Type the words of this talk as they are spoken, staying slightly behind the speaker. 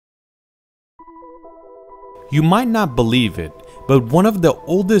You might not believe it, but one of the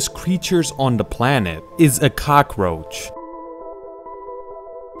oldest creatures on the planet is a cockroach.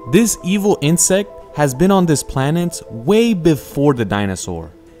 This evil insect has been on this planet way before the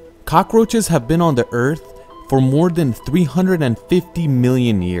dinosaur. Cockroaches have been on the earth for more than 350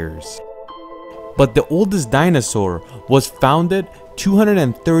 million years. But the oldest dinosaur was founded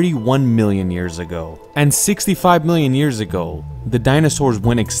 231 million years ago. And 65 million years ago, the dinosaurs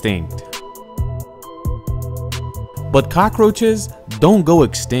went extinct. But cockroaches don't go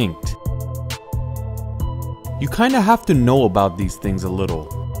extinct. You kinda have to know about these things a little.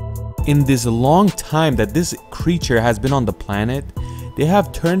 In this long time that this creature has been on the planet, they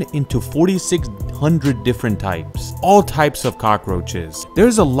have turned into 4,600 different types. All types of cockroaches.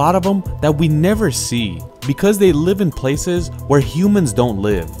 There's a lot of them that we never see because they live in places where humans don't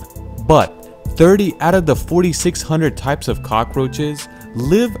live. But 30 out of the 4,600 types of cockroaches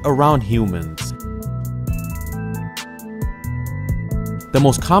live around humans. The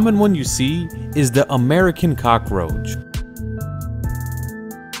most common one you see is the American cockroach.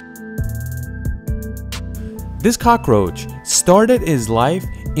 This cockroach started its life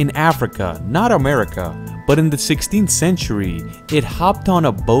in Africa, not America, but in the 16th century, it hopped on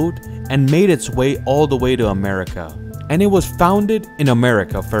a boat and made its way all the way to America. And it was founded in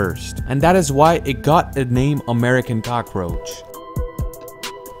America first, and that is why it got the name American cockroach.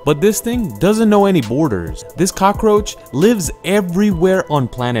 But this thing doesn't know any borders. This cockroach lives everywhere on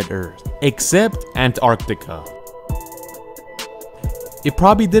planet Earth, except Antarctica. It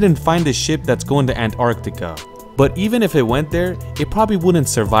probably didn't find a ship that's going to Antarctica, but even if it went there, it probably wouldn't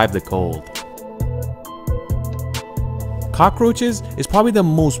survive the cold. Cockroaches is probably the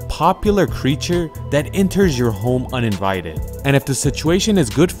most popular creature that enters your home uninvited. And if the situation is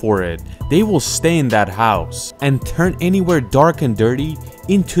good for it, they will stay in that house and turn anywhere dark and dirty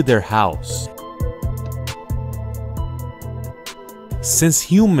into their house. Since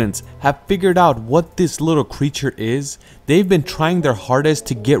humans have figured out what this little creature is, they've been trying their hardest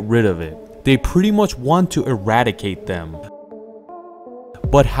to get rid of it. They pretty much want to eradicate them.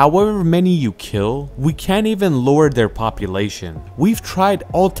 But however many you kill, we can't even lower their population. We've tried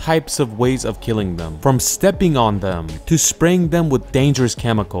all types of ways of killing them, from stepping on them to spraying them with dangerous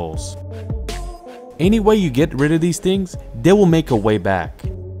chemicals. Any way you get rid of these things, they will make a way back.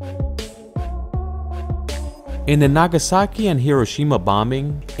 In the Nagasaki and Hiroshima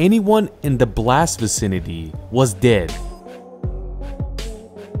bombing, anyone in the blast vicinity was dead.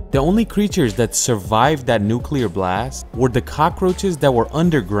 The only creatures that survived that nuclear blast were the cockroaches that were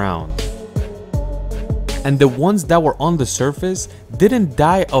underground. And the ones that were on the surface didn't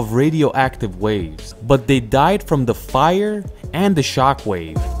die of radioactive waves, but they died from the fire and the shock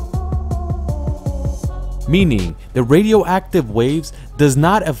wave. Meaning, the radioactive waves does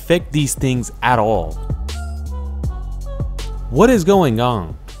not affect these things at all. What is going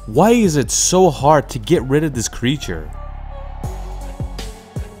on? Why is it so hard to get rid of this creature?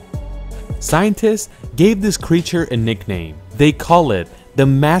 Scientists gave this creature a nickname. They call it the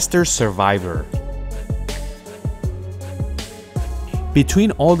Master Survivor. Between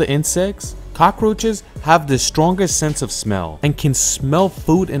all the insects, cockroaches have the strongest sense of smell and can smell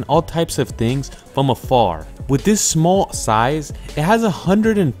food and all types of things from afar. With this small size, it has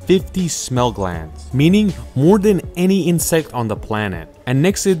 150 smell glands, meaning more than any insect on the planet. And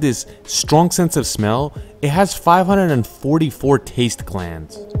next to this strong sense of smell, it has 544 taste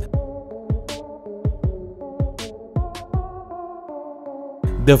glands.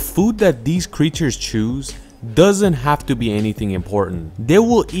 The food that these creatures choose doesn't have to be anything important. They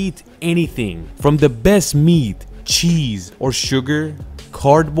will eat anything, from the best meat, cheese, or sugar,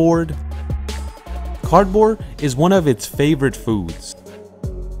 cardboard. Cardboard is one of its favorite foods.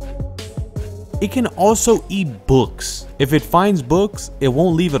 It can also eat books. If it finds books, it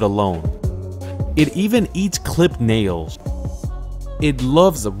won't leave it alone. It even eats clipped nails. It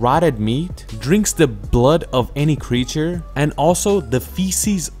loves rotted meat, drinks the blood of any creature, and also the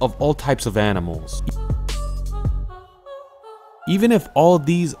feces of all types of animals. Even if all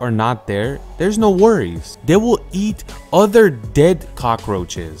these are not there, there's no worries. They will eat other dead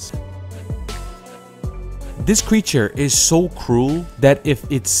cockroaches. This creature is so cruel that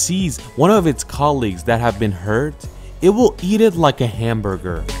if it sees one of its colleagues that have been hurt, it will eat it like a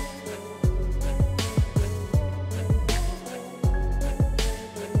hamburger.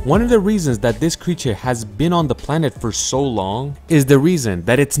 One of the reasons that this creature has been on the planet for so long is the reason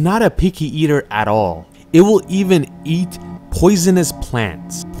that it's not a picky eater at all. It will even eat poisonous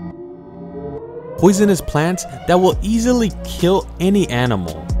plants. Poisonous plants that will easily kill any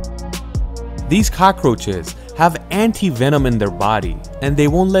animal. These cockroaches have anti-venom in their body, and they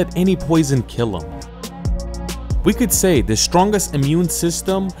won't let any poison kill them. We could say the strongest immune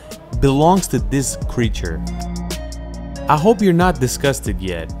system belongs to this creature. I hope you're not disgusted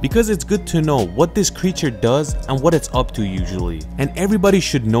yet, because it's good to know what this creature does and what it's up to usually, and everybody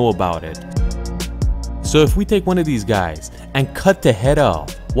should know about it. So if we take one of these guys and cut the head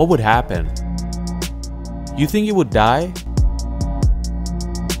off, what would happen? You think it would die?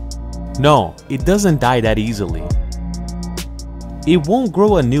 No, it doesn't die that easily. It won't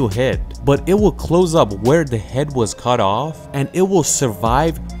grow a new head, but it will close up where the head was cut off, and it will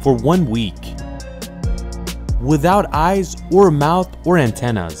survive for 1 week without eyes or mouth or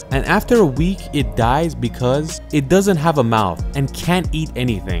antennas. And after a week it dies because it doesn't have a mouth and can't eat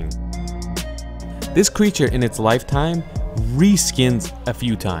anything. This creature in its lifetime reskins a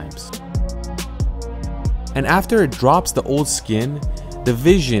few times. And after it drops the old skin, the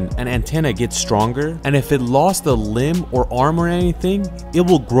vision and antenna get stronger, and if it lost a limb or arm or anything, it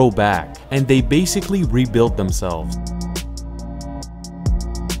will grow back, and they basically rebuild themselves.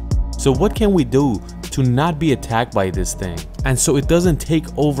 So what can we do to not be attacked by this thing, and so it doesn't take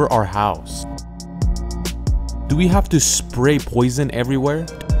over our house? Do we have to spray poison everywhere?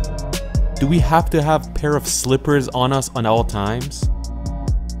 Do we have to have a pair of slippers on us at all times?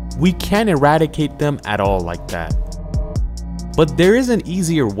 We can't eradicate them at all like that. But there is an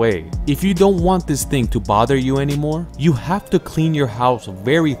easier way. If you don't want this thing to bother you anymore, you have to clean your house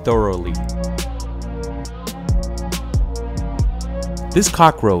very thoroughly. This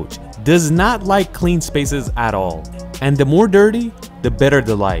cockroach does not like clean spaces at all, and the more dirty, the better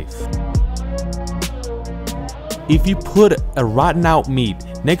the life. If you put a rotten out meat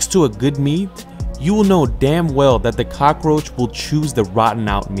next to a good meat, you will know damn well that the cockroach will choose the rotten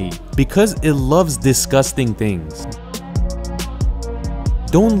out meat because it loves disgusting things.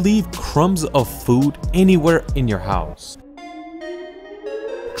 Don't leave crumbs of food anywhere in your house.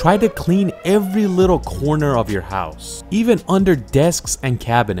 Try to clean every little corner of your house, even under desks and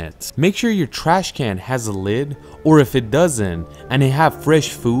cabinets. Make sure your trash can has a lid, or if it doesn't and it have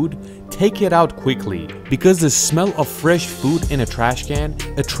fresh food, take it out quickly because the smell of fresh food in a trash can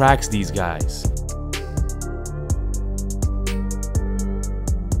attracts these guys.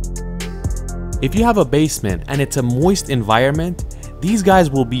 If you have a basement and it's a moist environment, these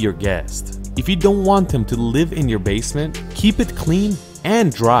guys will be your guest. If you don't want them to live in your basement, keep it clean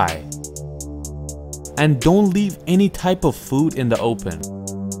and dry. And don't leave any type of food in the open.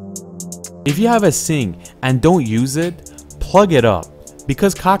 If you have a sink and don't use it, plug it up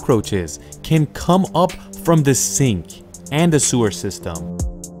because cockroaches can come up from the sink and the sewer system.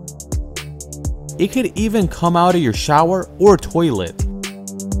 It could even come out of your shower or toilet.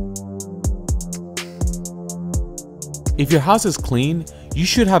 If your house is clean, you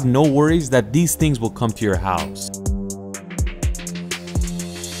should have no worries that these things will come to your house.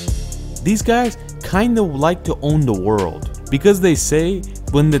 These guys kind of like to own the world because they say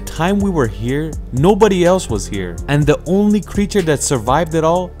when the time we were here, nobody else was here, and the only creature that survived it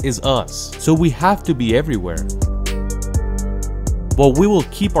all is us, so we have to be everywhere. But we will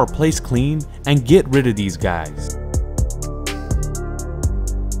keep our place clean and get rid of these guys.